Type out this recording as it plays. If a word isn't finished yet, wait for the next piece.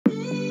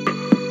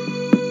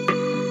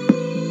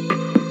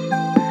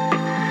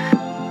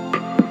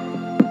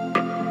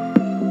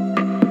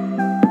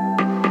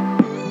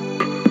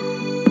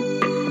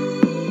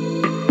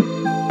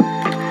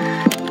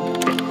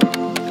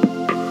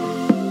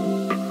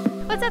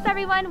What's up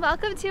everyone?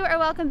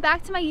 Welcome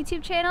back to my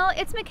YouTube channel.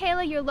 It's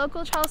Makayla, your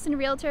local Charleston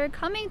realtor,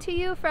 coming to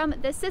you from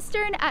the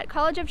Cistern at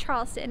College of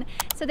Charleston.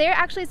 So they're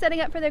actually setting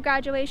up for their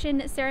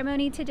graduation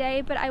ceremony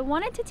today, but I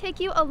wanted to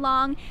take you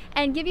along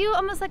and give you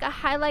almost like a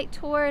highlight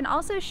tour and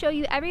also show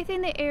you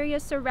everything the area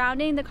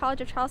surrounding the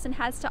College of Charleston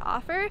has to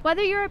offer.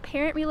 Whether you're a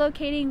parent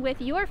relocating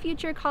with your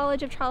future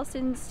College of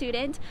Charleston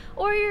student,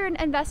 or you're an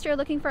investor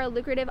looking for a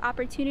lucrative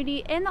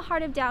opportunity in the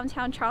heart of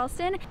downtown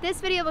Charleston, this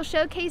video will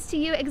showcase to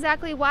you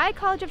exactly why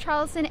College of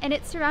Charleston and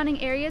its surrounding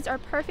areas are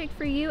perfect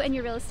for you and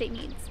your real estate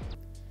needs.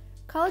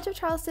 College of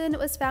Charleston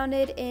was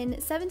founded in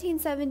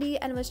 1770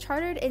 and was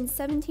chartered in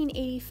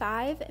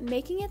 1785,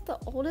 making it the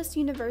oldest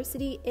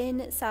university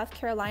in South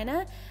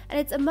Carolina, and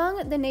it's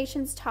among the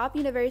nation's top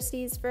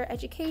universities for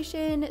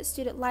education,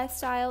 student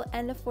lifestyle,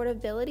 and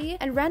affordability.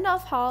 And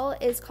Randolph Hall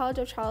is College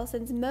of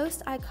Charleston's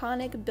most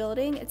iconic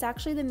building. It's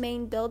actually the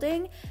main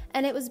building,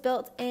 and it was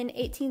built in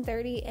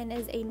 1830 and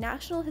is a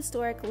National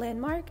Historic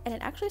Landmark, and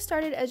it actually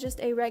started as just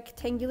a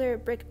rectangular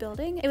brick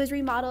building. It was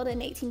remodeled in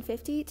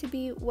 1850 to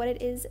be what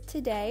it is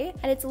today.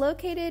 And it's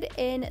located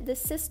in the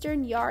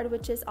Cistern Yard,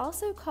 which is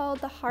also called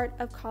the heart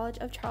of College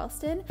of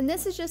Charleston. And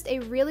this is just a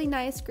really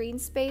nice green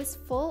space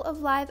full of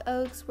live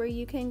oaks where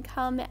you can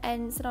come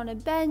and sit on a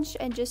bench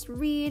and just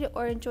read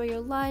or enjoy your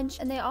lunch.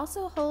 And they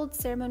also hold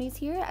ceremonies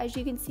here, as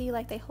you can see,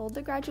 like they hold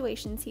the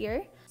graduations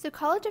here. So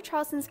College of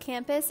Charleston's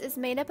campus is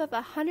made up of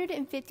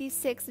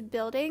 156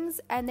 buildings,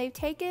 and they've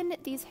taken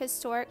these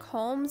historic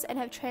homes and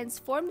have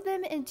transformed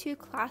them into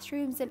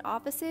classrooms and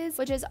offices,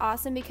 which is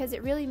awesome because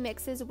it really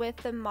mixes with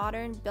the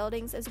modern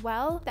buildings as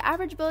well. The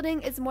average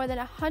building is more than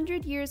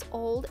 100 years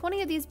old.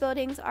 20 of these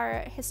buildings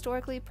are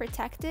historically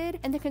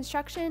protected, and the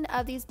construction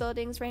of these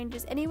buildings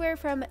ranges anywhere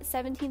from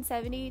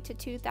 1770 to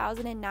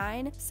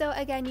 2009. So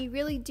again, you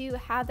really do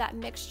have that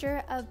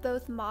mixture of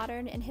both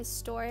modern and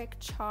historic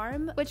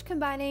charm, which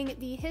combining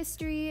the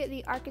history,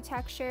 the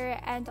architecture,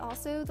 and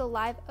also the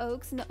live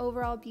oaks and the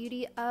overall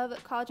beauty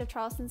of College of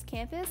Charleston's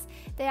campus,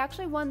 they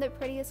actually won the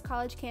prettiest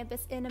college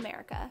campus in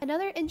America.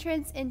 Another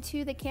entrance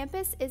into the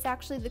campus is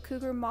actually the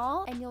Cougar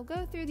Mall, and you'll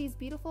go through these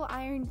beautiful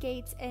iron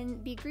gates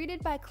and be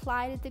greeted by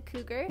Clyde the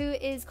Cougar, who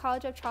is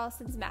College of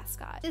Charleston's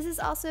mascot. This is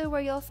also where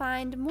you'll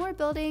find more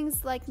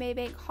buildings like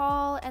Maybank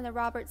Hall and the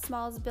Robert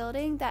Smalls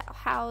building that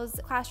house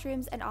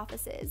classrooms and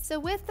offices. So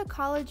with the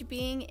college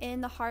being in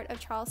the heart of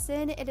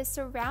Charleston, it is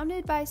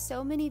surrounded by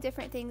so many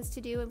different things to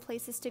do and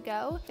places to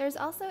go. There's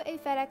also a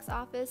FedEx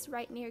office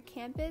right near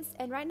campus,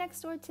 and right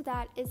next door to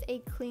that is a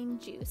Clean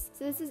Juice.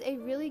 So this is a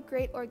really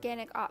great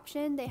organic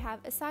option. They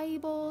have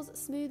acai bowls,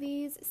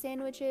 smoothies,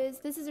 sandwiches.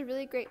 This is a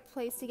really great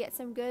place to get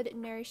some good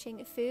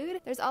nourishing food.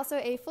 There's also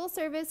a full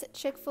service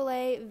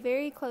Chick-fil-A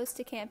very close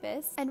to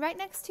campus, and right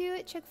next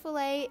to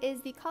Chick-fil-A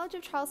is the College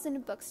of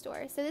Charleston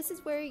Bookstore. So this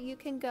is where you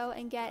can go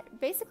and get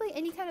basically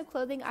any kind of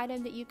clothing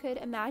item that you could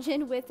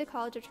imagine with the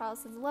College of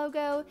Charleston's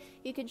logo.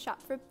 You can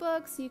shop for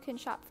books, you can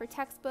shop for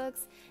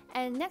textbooks,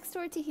 and next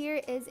door to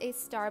here is a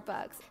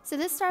Starbucks. So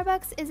this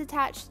Starbucks is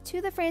attached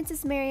to the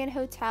Francis Marion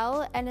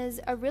Hotel and is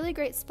a really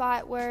great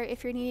spot where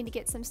if you're needing to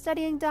get some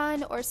studying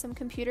done or some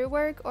computer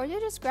work, or to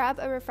just grab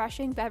a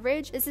refreshing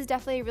beverage, this is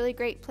definitely a really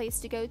great place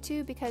to go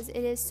to because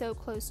it is so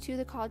close to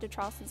the College of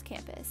Charleston's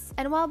campus.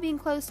 And while being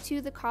close to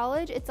the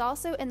college, it's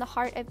also in the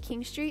heart of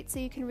King Street, so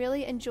you can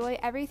really enjoy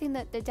everything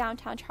that the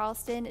downtown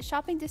Charleston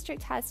shopping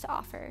district has to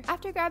offer.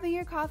 After grabbing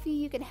your coffee,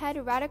 you can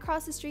head right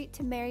across the street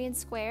to Marion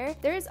Square.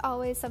 There is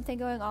always something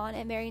going on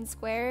at Marion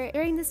Square.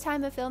 During this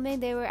time of filming,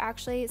 they were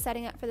actually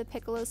setting up for the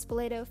Piccolo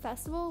Spoleto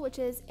Festival, which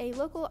is a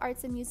local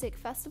arts and music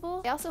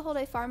festival. They also hold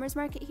a farmers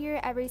market here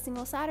every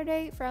single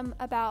Saturday from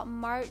about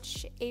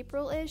March,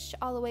 April-ish,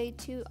 all the way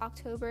to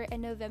October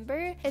and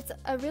November. It's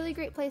a really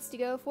great place to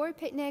go for a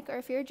picnic, or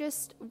if you're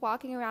just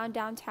walking around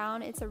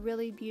downtown, it's a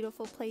really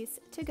beautiful place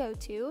to go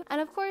to.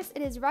 And of course,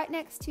 it is right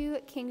next to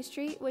King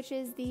Street, which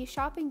is the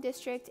shopping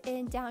district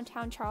in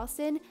downtown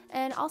Charleston.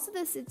 And also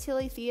the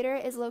Tilly Theater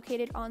is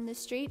located on the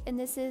street, and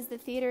this is the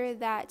theater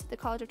that the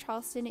College of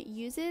Charleston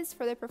uses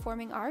for their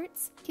performing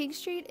arts. King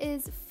Street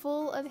is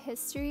full of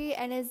history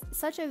and is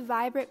such a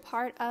vibrant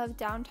part of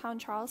downtown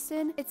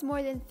Charleston. It's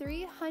more than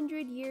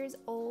 300 years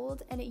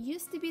old, and it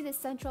used to be the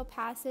central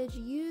passage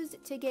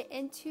used to get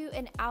into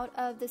and out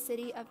of the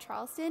city of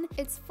Charleston.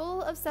 It's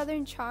full of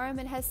Southern charm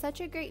and has such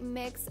a great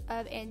mix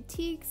of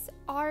antiques,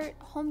 art,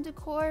 home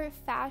decor,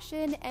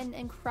 fashion, and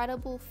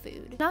incredible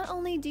food. Not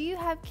only do you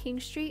have King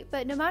Street,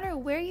 but no matter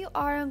where you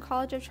are on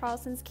College of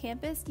Charleston's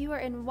campus, you are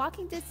in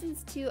walking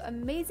distance to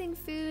amazing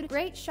food,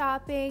 great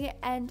shopping,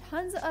 and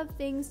tons of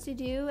things to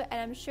do,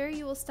 and I'm sure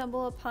you will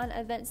stumble upon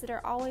events that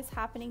are always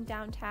happening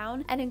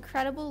downtown and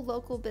incredible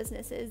local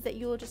businesses that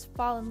you will just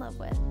fall in love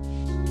with.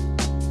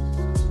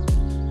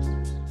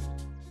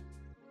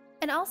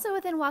 And And also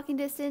within walking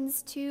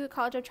distance to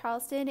College of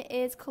Charleston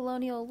is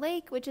Colonial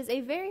Lake, which is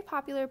a very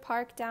popular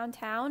park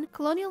downtown.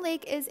 Colonial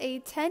Lake is a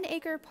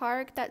 10-acre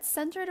park that's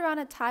centered around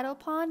a tidal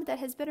pond that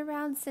has been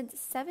around since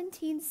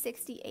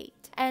 1768.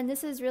 And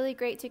this is really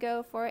great to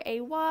go for a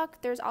walk.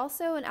 There's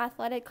also an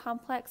athletic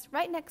complex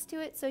right next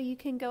to it, so you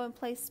can go and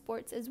play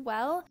sports as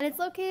well. And it's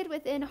located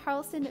within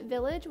Harleston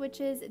Village,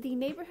 which is the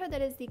neighborhood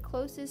that is the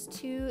closest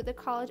to the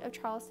College of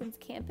Charleston's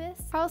campus.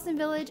 Harleston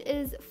Village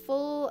is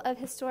full of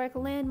historic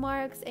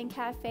landmarks and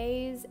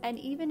cafes and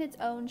even its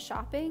own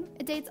shopping.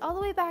 It dates all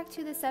the way back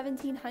to the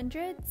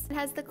 1700s. It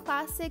has the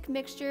classic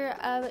mixture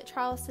of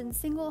Charleston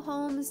single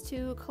homes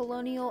to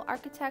colonial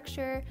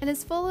architecture, and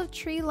is full of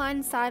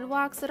tree-lined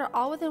sidewalks that are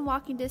all within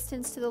walking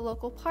distance to the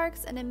local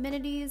parks and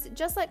amenities,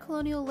 just like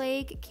Colonial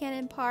Lake,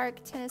 Cannon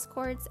Park, tennis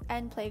courts,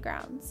 and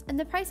playgrounds. And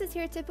the prices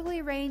here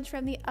typically range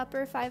from the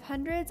upper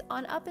 500s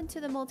on up into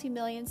the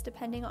multi-millions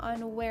depending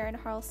on where in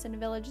Harleston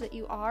Village that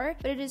you are,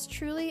 but it is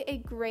truly a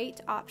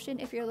great option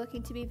if you're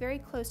looking to be very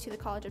close to the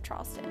College of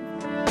Charleston.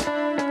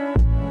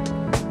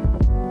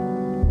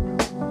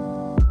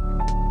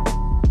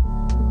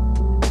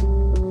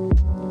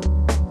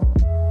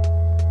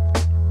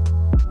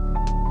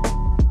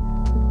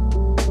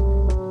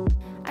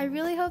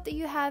 That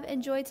you have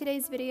enjoyed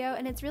today's video,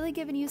 and it's really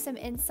given you some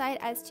insight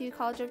as to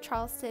College of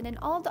Charleston and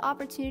all of the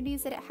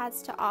opportunities that it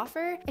has to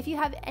offer. If you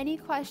have any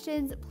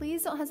questions,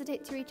 please don't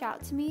hesitate to reach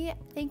out to me.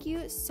 Thank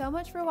you so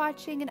much for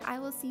watching, and I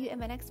will see you in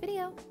my next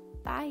video.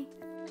 Bye.